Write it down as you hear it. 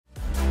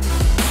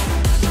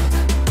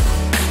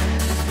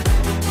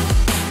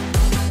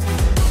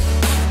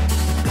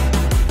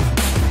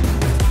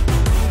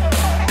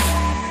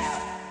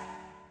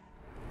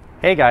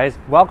Hey guys,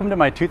 welcome to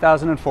my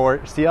 2004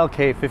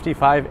 CLK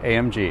 55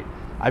 AMG.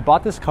 I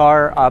bought this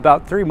car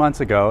about 3 months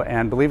ago,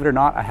 and believe it or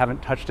not, I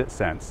haven't touched it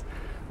since.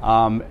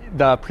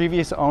 The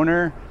previous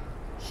owner,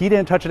 he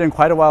didn't touch it in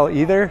quite a while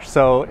either,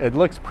 so it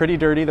looks pretty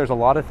dirty. There's a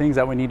lot of things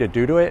that we need to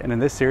do to it, and in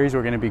this series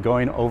we're going to be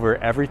going over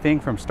everything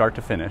from start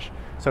to finish.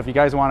 So if you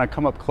guys want to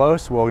come up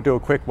close, we'll do a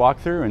quick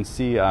walkthrough and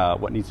see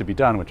what needs to be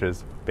done, which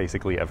is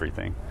basically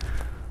everything.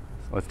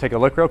 So let's take a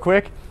look real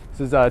quick.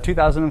 This is a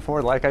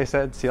 2004, like I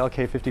said,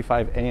 CLK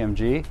 55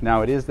 AMG.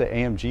 Now it is the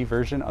AMG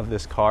version of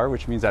this car,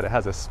 which means that it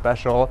has a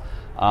special,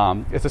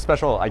 it's a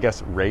special, I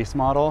guess, race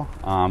model.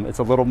 It's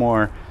a little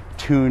more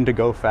tuned to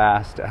go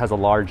fast. It has a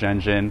large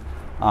engine.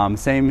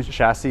 Same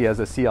chassis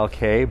as a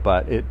CLK,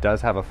 but it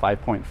does have a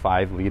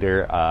 5.5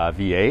 liter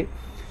V8.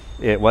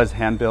 It was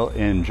hand built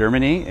in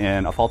Germany,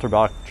 in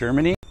Affalterbach,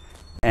 Germany.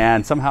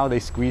 And somehow they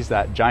squeezed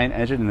that giant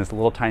engine in this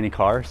little tiny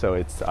car. So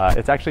it's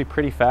actually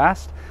pretty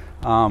fast.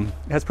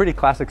 It has pretty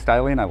classic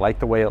styling. I like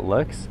the way it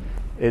looks.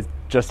 It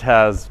just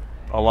has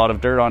a lot of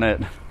dirt on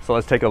it. So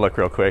let's take a look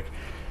real quick.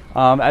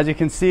 As you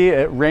can see,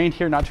 it rained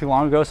here not too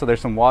long ago, so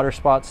there's some water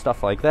spots,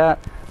 stuff like that.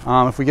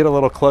 If we get a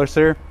little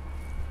closer,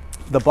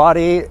 the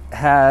body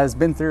has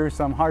been through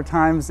some hard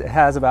times. It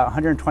has about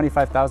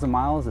 125,000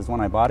 miles is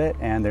when I bought it,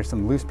 and there's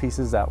some loose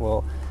pieces that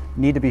will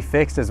need to be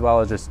fixed, as well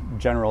as just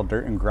general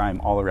dirt and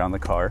grime all around the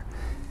car.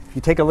 If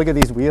you take a look at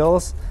these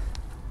wheels,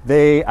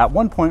 they at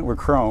one point were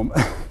chrome.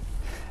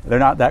 They're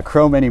not that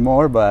chrome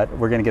anymore, but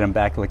we're gonna get them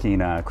back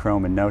looking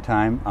chrome in no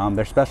time.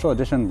 They're special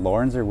edition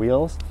Lorenzer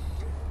wheels.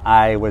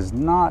 I was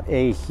not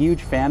a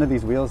huge fan of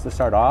these wheels to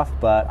start off,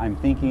 but I'm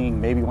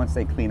thinking maybe once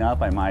they clean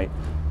up, I might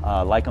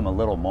like them a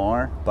little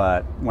more.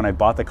 But when I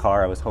bought the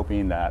car, I was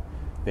hoping that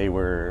they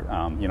were,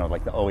 you know,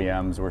 like the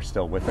OEMs were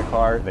still with the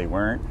car. They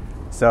weren't.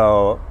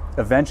 So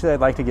eventually I'd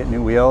like to get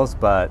new wheels,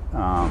 but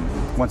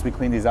once we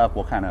clean these up,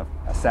 we'll kind of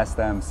assess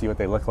them, see what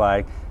they look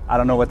like. I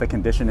don't know what the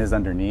condition is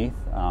underneath.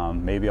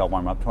 Maybe I'll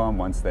warm up to them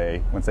once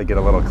they get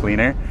a little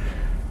cleaner.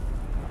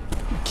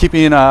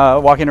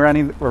 Walking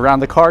around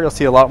the car, you'll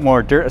see a lot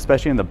more dirt,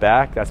 especially in the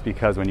back. That's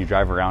because when you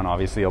drive around,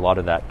 obviously a lot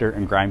of that dirt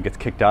and grime gets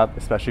kicked up,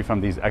 especially from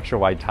these extra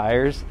wide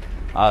tires.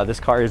 This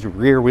car is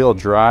rear wheel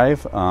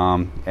drive,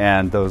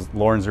 and those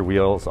Lorenzer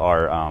wheels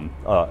are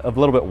a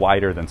little bit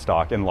wider than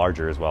stock and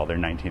larger as well. They're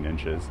 19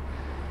 inches.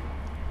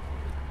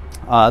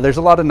 There's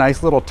a lot of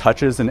nice little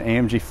touches and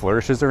AMG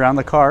flourishes around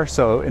the car.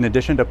 So in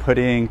addition to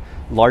putting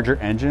larger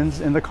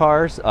engines in the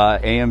cars,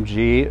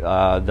 AMG,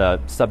 the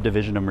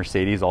subdivision of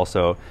Mercedes,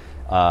 also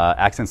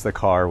accents the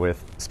car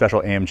with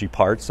special AMG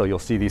parts. So you'll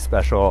see these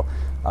special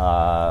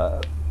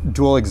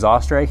dual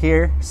exhaust right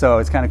here. So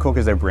it's kind of cool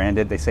because they're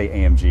branded. They say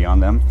AMG on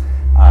them.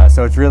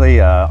 So it's really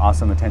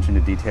awesome attention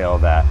to detail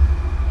that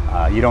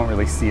you don't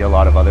really see a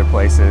lot of other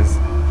places.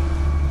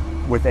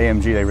 With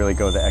AMG, they really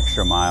go the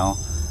extra mile.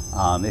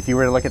 If you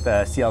were to look at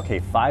the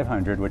CLK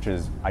 500, which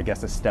is, I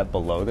guess, a step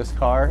below this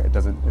car,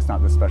 it's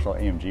not the special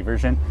AMG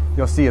version,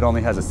 you'll see it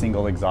only has a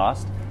single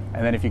exhaust.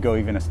 And then if you go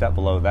even a step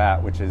below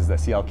that, which is the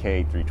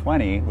CLK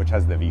 320, which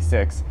has the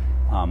V6,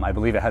 I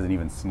believe it has an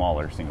even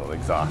smaller single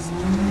exhaust.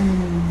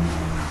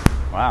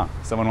 Wow,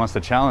 someone wants to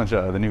challenge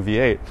the new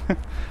V8.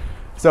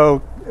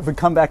 So if we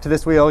come back to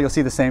this wheel, you'll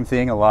see the same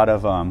thing, a lot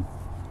of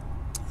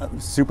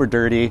super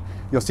dirty.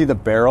 You'll see the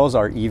barrels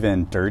are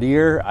even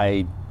dirtier.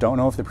 I don't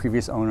know if the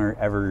previous owner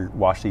ever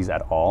washed these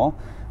at all.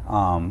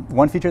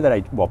 One feature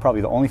that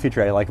probably the only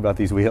feature I like about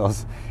these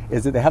wheels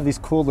is that they have these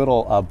cool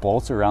little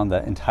bolts around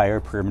the entire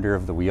perimeter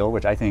of the wheel,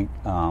 which I think,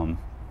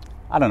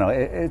 I don't know,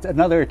 it's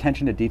another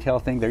attention to detail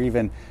thing. They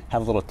even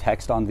have a little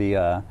text on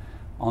the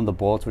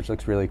bolts, which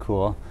looks really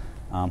cool.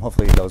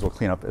 Hopefully those will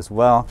clean up as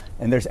well.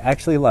 And there's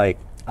actually, like,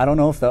 I don't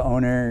know if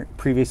the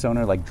previous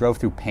owner like drove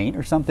through paint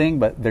or something,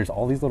 but there's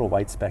all these little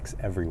white specks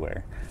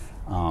everywhere.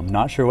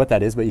 Not sure what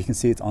that is, but you can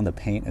see it's on the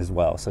paint as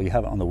well. So you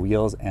have it on the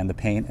wheels and the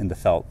paint and the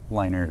felt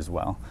liner as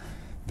well.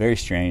 Very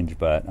strange,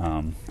 but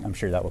I'm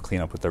sure that will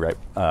clean up with the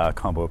right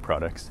combo of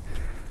products.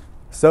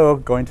 So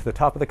going to the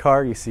top of the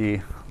car, you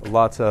see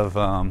lots of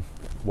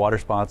water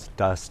spots,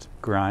 dust,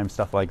 grime,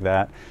 stuff like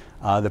that.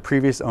 The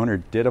previous owner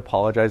did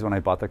apologize when I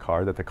bought the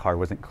car that the car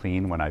wasn't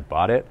clean when I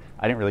bought it.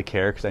 I didn't really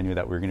care because I knew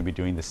that we were going to be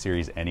doing this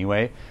series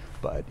anyway,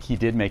 but he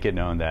did make it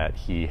known that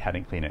he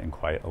hadn't cleaned it in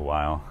quite a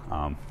while.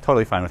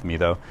 Totally fine with me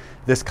though.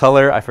 This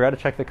color, I forgot to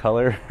check the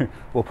color.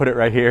 We'll put it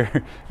right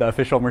here, the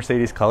official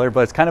Mercedes color,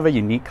 but it's kind of a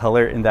unique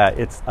color in that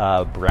it's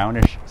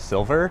brownish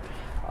silver.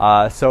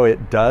 So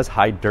it does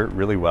hide dirt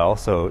really well.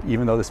 So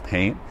even though this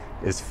paint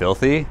is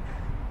filthy,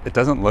 it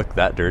doesn't look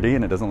that dirty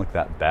and it doesn't look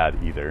that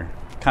bad either.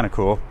 Kind of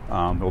cool.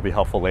 It will be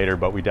helpful later,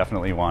 but we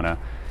definitely want to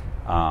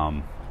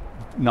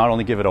not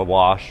only give it a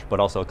wash, but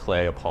also a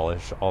clay, a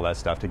polish, all that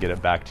stuff to get it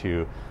back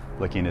to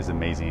looking as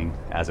amazing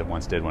as it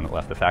once did when it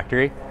left the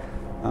factory.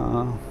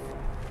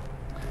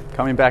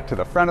 Coming back to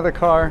the front of the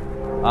car,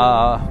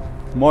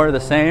 more of the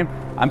same.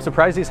 I'm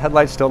surprised these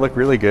headlights still look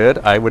really good.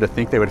 I would have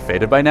think they would have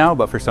faded by now,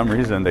 but for some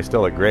reason they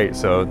still look great.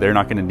 So they're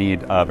not going to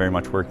need very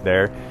much work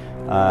there.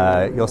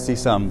 You'll see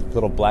some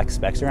little black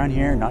specks around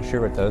here. Not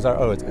sure what those are.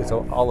 Oh, it's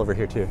all over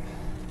here too.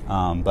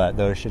 but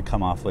those should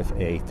come off with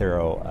a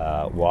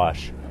thorough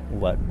wash,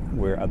 what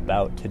we're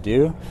about to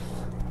do.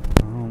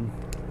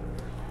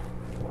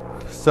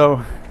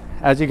 So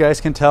as you guys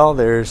can tell,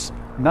 there's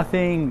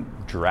nothing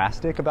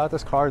drastic about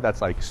this car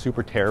that's like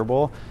super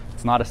terrible.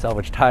 It's not a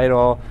salvage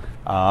title.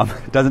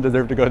 It doesn't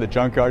deserve to go to the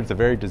junkyard. It's a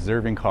very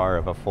deserving car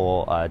of a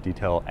full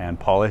detail and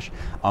polish.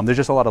 There's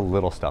just a lot of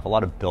little stuff, a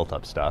lot of built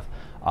up stuff.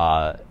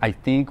 I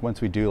think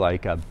once we do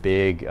like a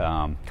big,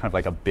 kind of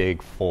like a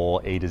big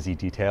full A to Z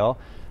detail,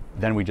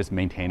 then we just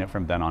maintain it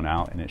from then on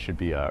out, and it should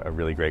be a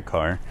really great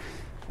car.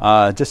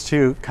 Just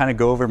to kind of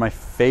go over my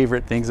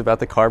favorite things about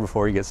the car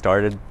before we get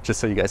started, just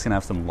so you guys can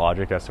have some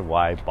logic as to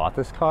why I bought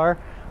this car.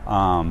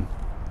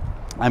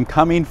 I'm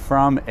coming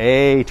from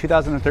a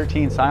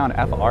 2013 Scion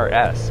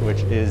FRS,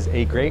 which is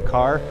a great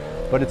car,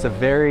 but it's a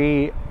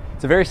very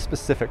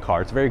specific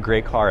car. It's a very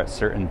great car at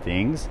certain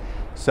things.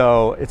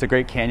 So it's a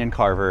great canyon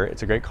carver.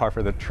 It's a great car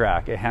for the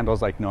track. It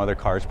handles like no other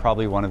car. It's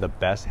probably one of the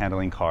best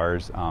handling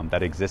cars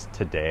that exist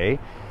today.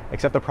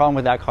 Except the problem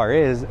with that car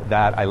is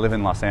that I live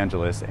in Los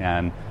Angeles,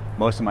 and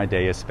most of my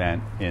day is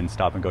spent in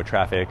stop and go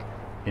traffic,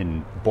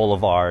 in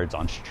boulevards,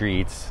 on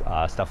streets,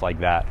 stuff like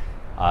that.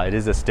 It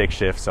is a stick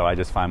shift, so I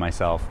just find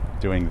myself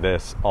doing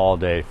this all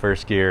day.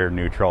 First gear,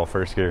 neutral,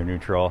 first gear,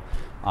 neutral.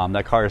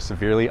 That car is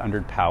severely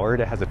underpowered.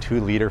 It has a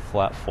 2-liter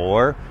flat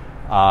 4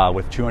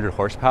 with 200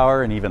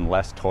 horsepower and even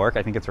less torque.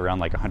 I think it's around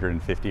like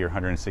 150 or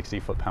 160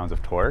 foot-pounds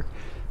of torque.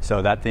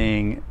 So that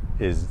thing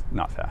is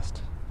not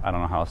fast. I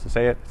don't know how else to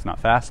say it. It's not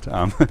fast.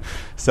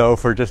 So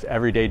for just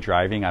everyday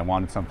driving, I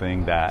wanted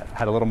something that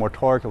had a little more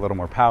torque, a little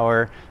more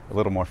power, a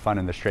little more fun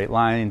in the straight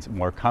lines,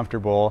 more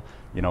comfortable,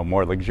 you know,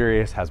 more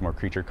luxurious, has more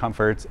creature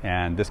comforts,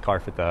 and this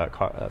car fit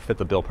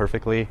the bill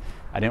perfectly.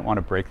 I didn't want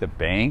to break the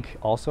bank.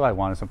 Also, I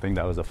wanted something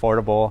that was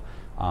affordable.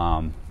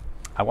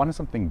 I wanted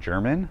something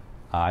German.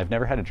 I've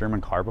never had a German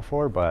car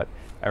before, but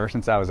ever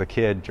since I was a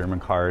kid, German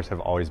cars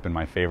have always been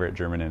my favorite,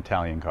 German and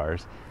Italian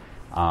cars.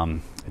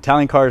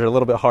 Italian cars are a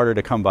little bit harder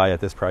to come by at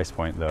this price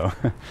point though,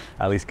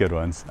 at least good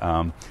ones.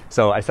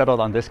 So I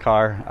settled on this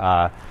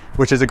car,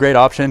 which is a great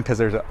option because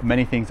there's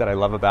many things that I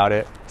love about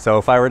it. So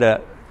if I were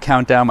to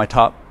count down my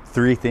top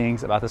 3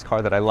 things about this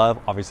car that I love,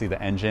 obviously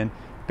the engine.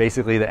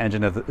 Basically the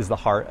engine is the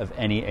heart of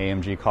any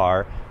AMG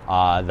car.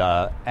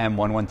 The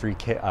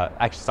M113K,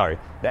 actually sorry,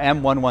 the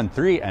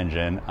M113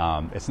 engine,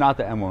 it's not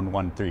the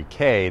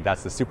M113K,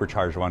 that's the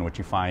supercharged one which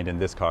you find in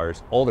this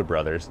car's older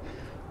brothers.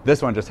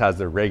 This one just has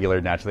the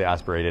regular naturally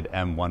aspirated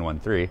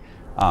M113.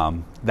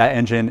 That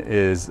engine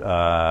is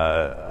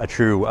a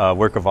true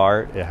work of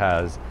art. It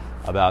has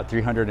about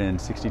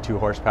 362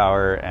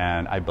 horsepower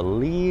and I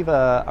believe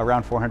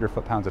around 400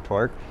 foot-pounds of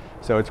torque.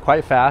 So it's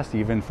quite fast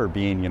even for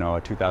being, you know,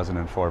 a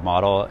 2004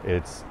 model.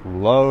 It's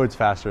loads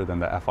faster than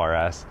the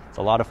FRS. It's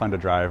a lot of fun to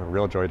drive, a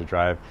real joy to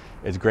drive.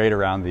 It's great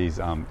around these,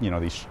 you know,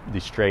 these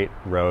straight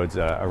roads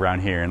around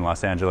here in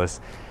Los Angeles.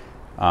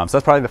 So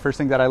that's probably the first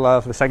thing that I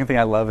love. The second thing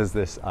I love is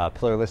this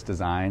pillarless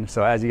design.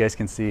 So as you guys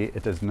can see,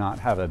 it does not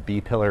have a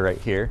B pillar right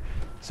here.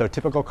 So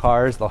typical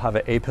cars, they'll have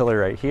an A pillar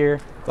right here,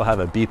 they'll have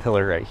a B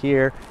pillar right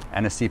here,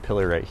 and a C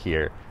pillar right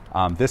here.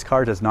 This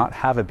car does not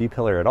have a B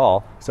pillar at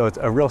all, so it's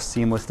a real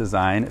seamless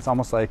design. It's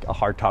almost like a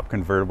hardtop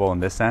convertible in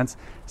this sense.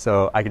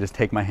 So I could just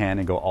take my hand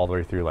and go all the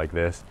way through like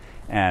this.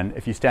 And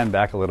if you stand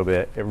back a little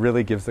bit, it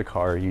really gives the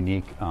car a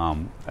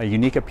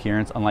unique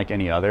appearance unlike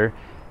any other.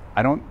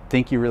 I don't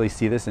think you really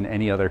see this in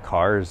any other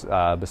cars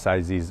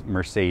besides these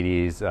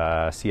Mercedes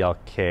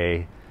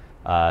CLK,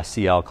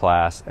 CL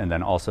class, and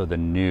then also the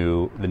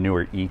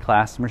newer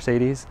E-class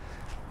Mercedes.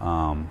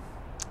 Off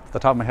the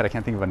top of my head, I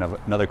can't think of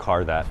another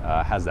car that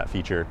has that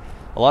feature.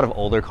 A lot of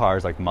older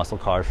cars, like muscle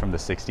cars from the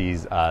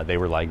 60s, they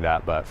were like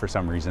that, but for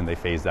some reason they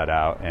phased that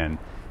out, and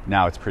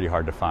now it's pretty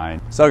hard to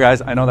find. So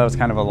guys, I know that was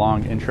kind of a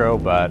long intro,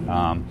 but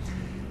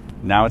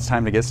now it's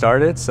time to get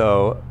started.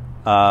 So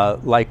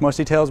like most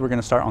details, we're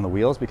going to start on the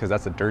wheels because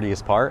that's the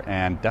dirtiest part,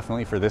 and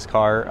definitely for this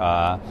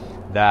car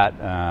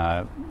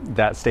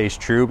that stays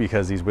true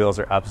because these wheels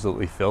are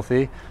absolutely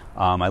filthy.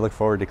 I look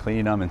forward to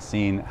cleaning them and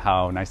seeing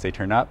how nice they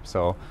turn up.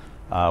 So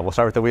we'll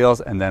start with the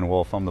wheels and then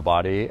we'll foam the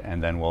body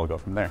and then we'll go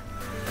from there.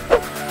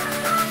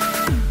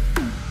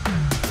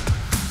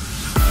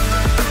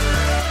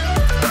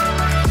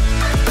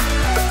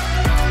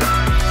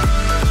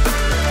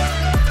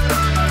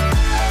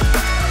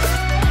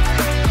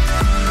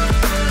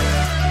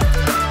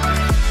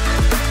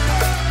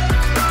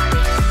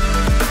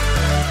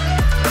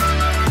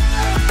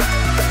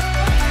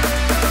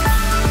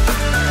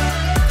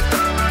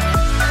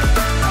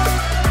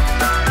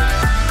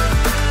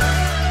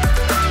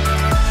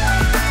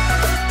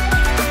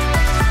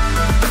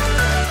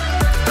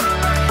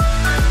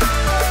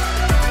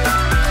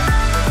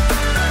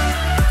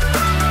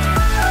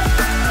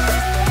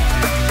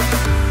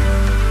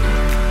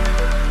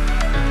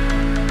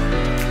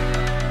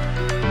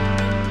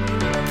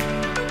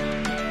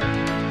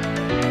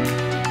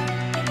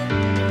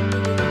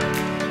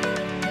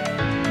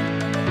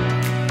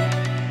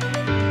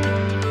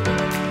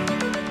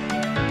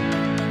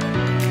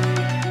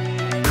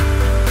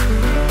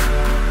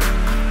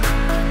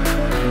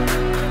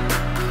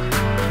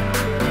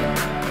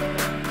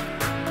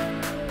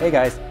 Hey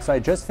guys, so I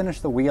just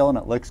finished the wheel and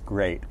it looks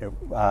great.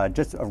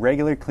 Just a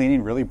regular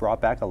cleaning really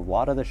brought back a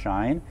lot of the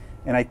shine,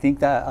 and I think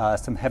that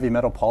some heavy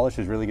metal polish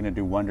is really going to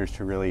do wonders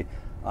to really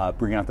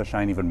bring out the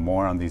shine even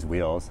more on these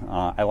wheels.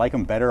 I like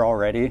them better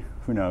already.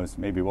 Who knows,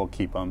 maybe we'll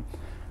keep them.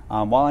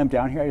 While I'm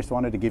down here, I just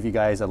wanted to give you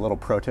guys a little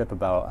pro tip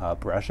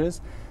about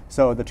brushes.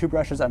 So the two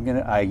brushes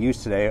I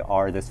use today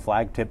are this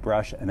flag tip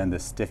brush and then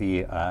this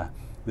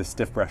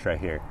stiff brush right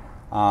here.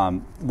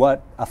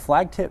 What a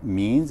flag tip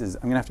means is,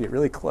 I'm gonna have to get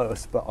really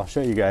close, but I'll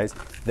show you guys.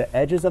 The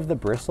edges of the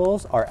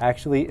bristles are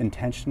actually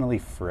intentionally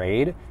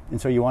frayed,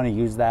 and so you want to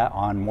use that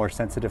on more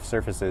sensitive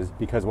surfaces,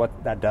 because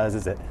what that does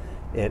is it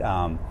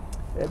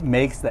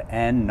makes the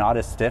end not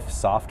as stiff,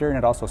 softer, and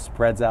it also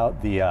spreads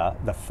out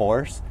the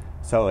force,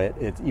 so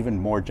it's even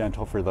more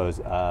gentle for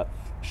those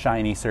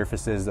shiny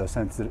surfaces,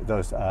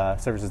 those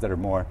surfaces that are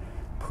more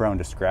prone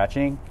to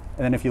scratching.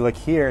 And then if you look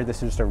here, this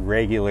is just a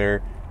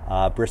regular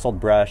bristled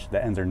brush.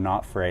 The ends are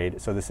not frayed,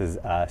 so this is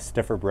a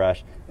stiffer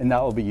brush, and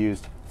that will be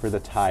used for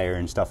the tire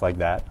and stuff like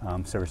that,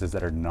 surfaces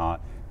that are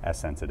not as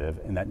sensitive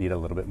and that need a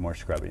little bit more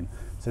scrubbing.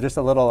 So just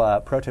a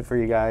little pro tip for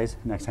you guys.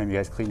 Next time you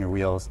guys clean your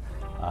wheels,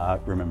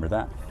 remember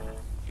that.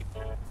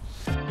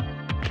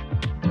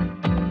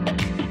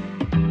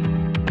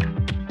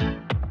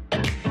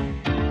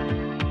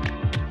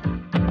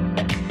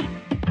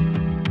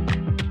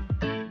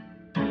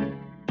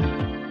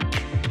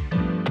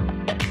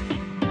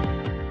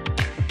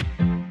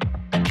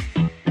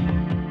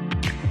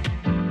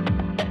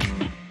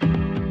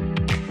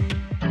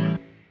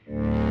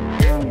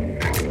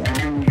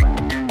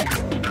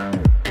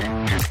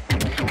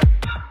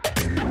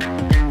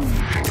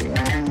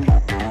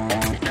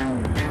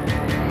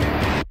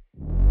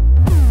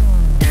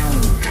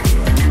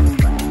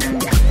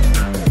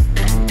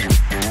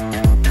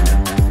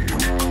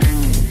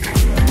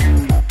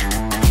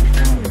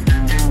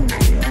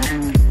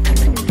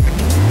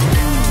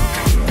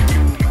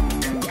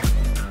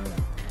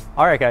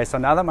 All right guys, so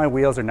now that my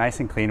wheels are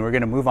nice and clean, we're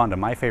gonna move on to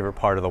my favorite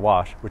part of the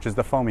wash, which is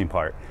the foaming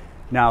part.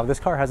 Now, this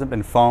car hasn't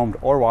been foamed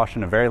or washed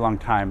in a very long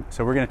time,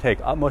 so we're gonna take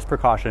utmost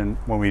precaution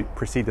when we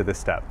proceed to this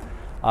step.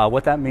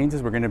 What that means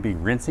is we're gonna be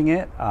rinsing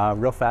it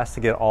real fast to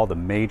get all the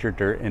major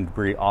dirt and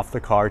debris off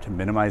the car to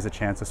minimize the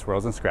chance of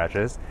swirls and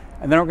scratches.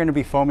 And then we're gonna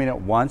be foaming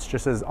it once,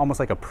 just as almost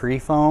like a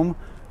pre-foam,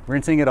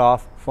 rinsing it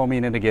off,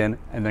 foaming it again,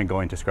 and then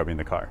going to scrubbing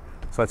the car.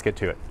 So let's get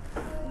to it.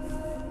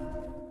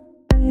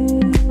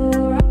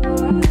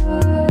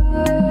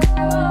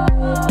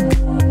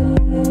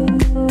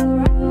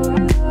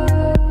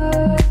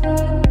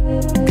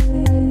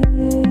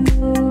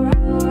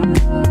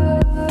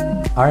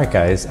 Alright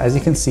guys, as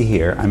you can see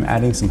here, I'm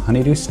adding some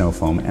Honeydew Snow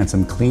Foam and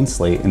some clean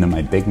Slate into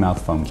my big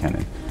mouth foam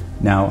cannon.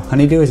 Now,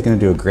 Honeydew is going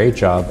to do a great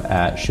job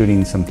at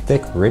shooting some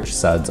thick, rich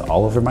suds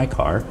all over my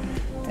car.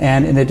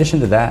 And in addition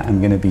to that, I'm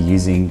going to be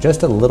using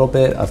just a little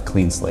bit of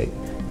clean Slate.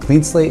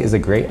 Clean Slate is a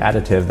great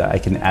additive that I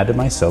can add to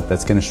my soap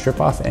that's going to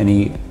strip off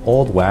any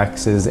old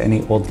waxes,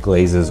 any old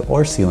glazes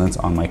or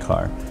sealants on my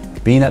car.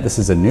 Being that this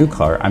is a new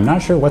car, I'm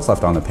not sure what's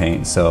left on the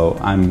paint, so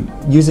I'm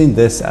using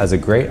this as a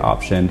great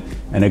option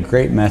and a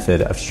great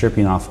method of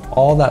stripping off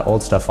all that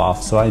old stuff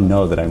off, so I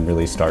know that I'm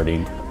really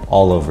starting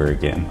all over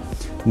again.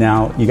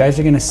 Now, you guys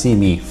are gonna see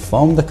me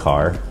foam the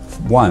car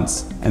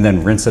once and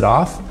then rinse it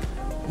off,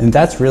 and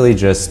that's really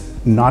just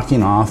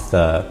knocking off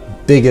the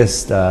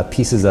biggest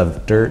pieces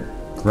of dirt,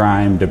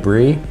 grime,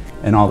 debris,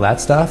 and all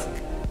that stuff.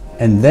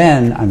 And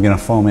then I'm gonna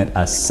foam it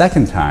a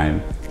second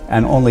time,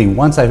 and only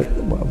once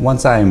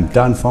I'm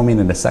done foaming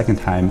it a second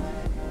time,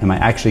 am I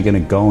actually gonna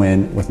go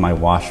in with my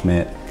wash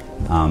mitt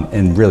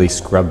and really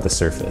scrub the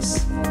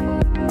surface.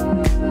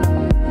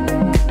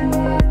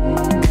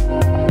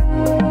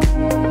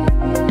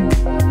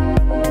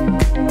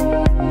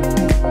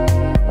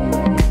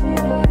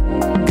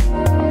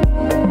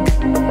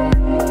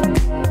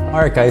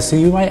 Alright guys, so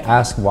you might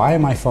ask, why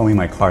am I foaming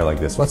my car like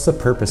this? What's the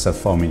purpose of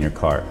foaming your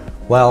car?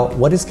 Well,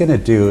 what it's gonna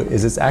do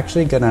is it's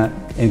actually gonna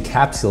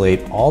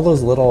encapsulate all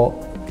those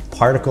little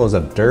particles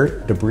of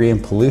dirt, debris,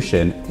 and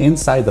pollution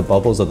inside the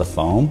bubbles of the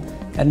foam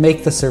and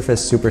make the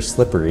surface super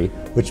slippery,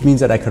 which means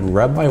that I could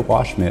rub my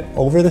wash mitt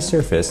over the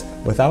surface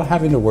without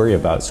having to worry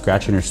about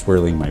scratching or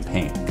swirling my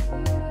paint.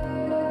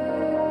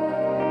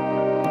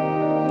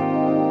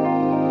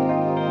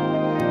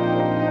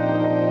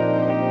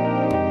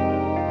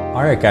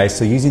 Alright guys,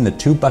 so using the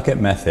 2-bucket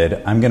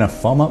method, I'm going to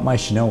foam up my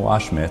Chanel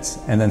wash mitts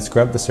and then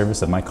scrub the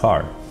surface of my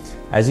car.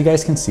 As you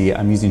guys can see,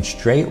 I'm using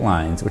straight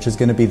lines, which is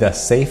going to be the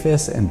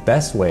safest and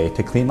best way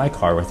to clean my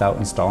car without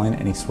installing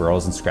any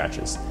swirls and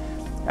scratches.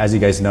 As you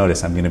guys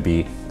notice, I'm going to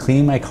be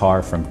cleaning my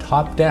car from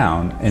top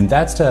down, and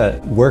that's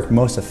to work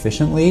most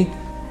efficiently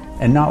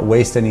and not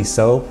waste any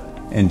soap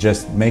and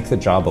just make the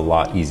job a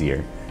lot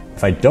easier.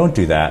 If I don't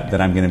do that, then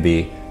I'm going to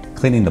be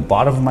cleaning the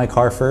bottom of my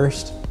car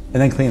first,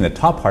 and then cleaning the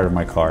top part of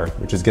my car,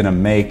 which is gonna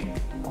make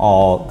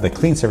all the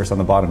clean surface on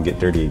the bottom get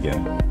dirty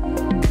again.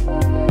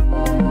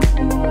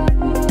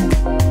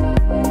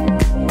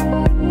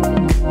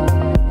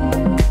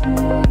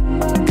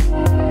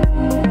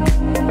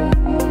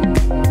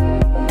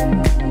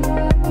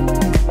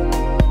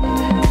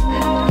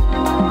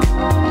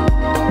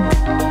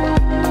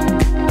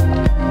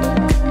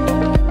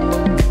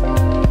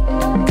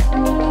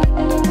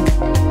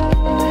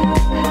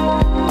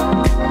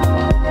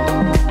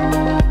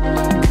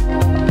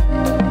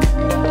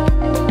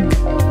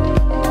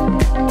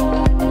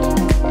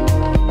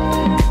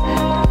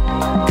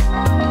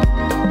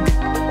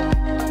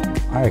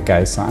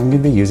 guys, so I'm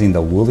going to be using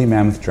the Woolly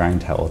Mammoth drying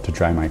towel to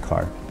dry my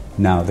car.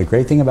 Now, the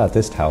great thing about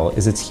this towel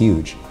is it's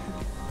huge.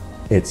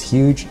 It's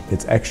huge,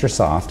 it's extra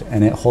soft,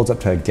 and it holds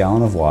up to a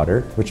gallon of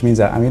water, which means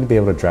that I'm going to be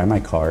able to dry my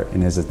car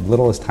in as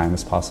little as time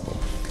as possible.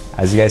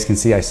 As you guys can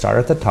see, I start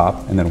at the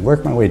top and then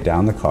work my way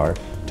down the car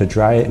to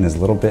dry it in as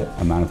little bit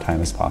amount of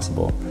time as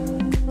possible.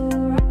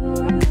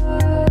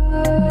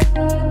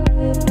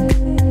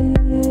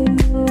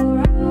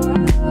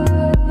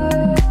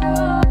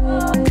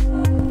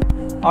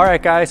 All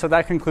right, guys, so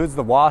that concludes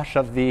the wash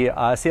of the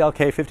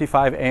CLK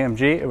 55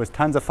 AMG. It was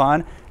tons of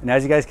fun, and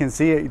as you guys can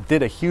see, it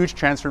did a huge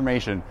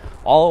transformation.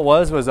 All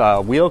it was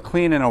a wheel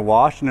clean and a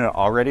wash, and it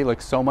already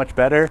looks so much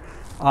better.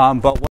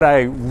 But what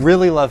I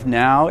really love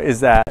now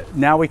is that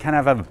now we kind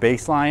of have a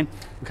baseline,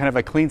 kind of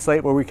a clean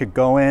slate where we could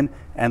go in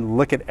and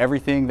look at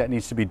everything that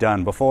needs to be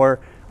done. Before,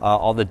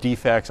 all the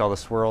defects, all the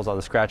swirls, all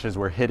the scratches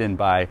were hidden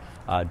by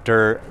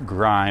dirt,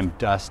 grime,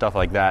 dust, stuff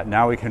like that.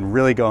 Now we can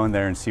really go in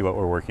there and see what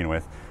we're working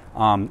with.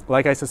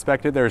 Like I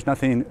suspected, there's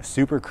nothing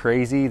super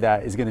crazy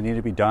that is going to need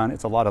to be done.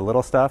 It's a lot of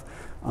little stuff.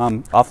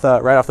 Right off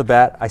the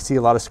bat, I see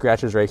a lot of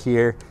scratches right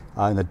here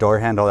in the door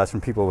handle. That's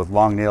from people with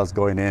long nails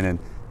going in and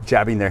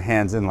jabbing their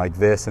hands in like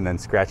this and then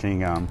scratching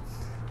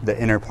the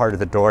inner part of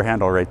the door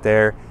handle right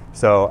there.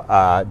 So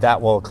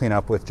that will clean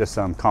up with just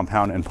some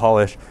compound and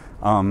polish.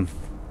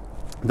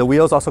 The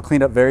wheels also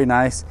cleaned up very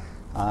nice.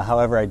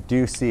 However, I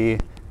do see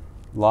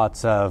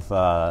lots of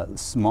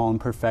small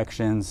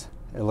imperfections.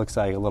 It looks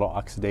like a little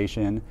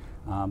oxidation,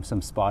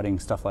 some spotting,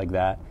 stuff like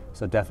that.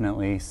 So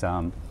definitely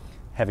some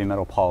heavy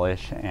metal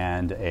polish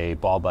and a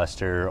ball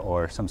buster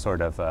or some sort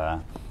of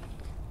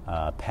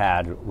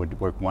pad would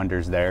work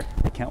wonders there.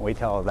 I can't wait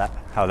till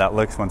how that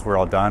looks once we're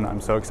all done. I'm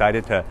so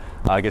excited to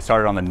get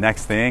started on the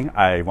next thing.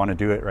 I want to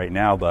do it right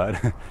now,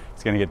 but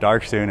it's going to get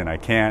dark soon and I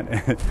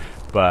can't.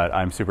 But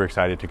I'm super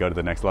excited to go to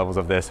the next levels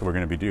of this. We're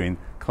going to be doing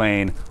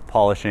claying,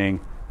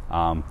 polishing,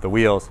 the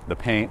wheels, the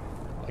paint,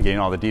 getting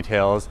all the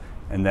details,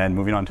 and then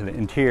moving on to the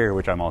interior,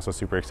 which I'm also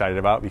super excited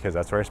about because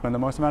that's where I spend the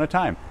most amount of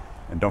time.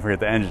 And don't forget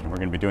the engine. We're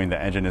going to be doing the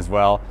engine as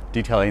well,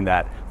 detailing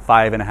that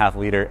 5.5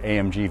 liter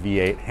AMG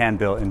V8 hand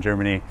built in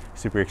Germany.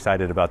 Super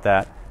excited about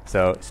that.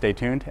 So stay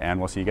tuned and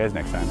we'll see you guys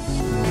next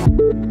time.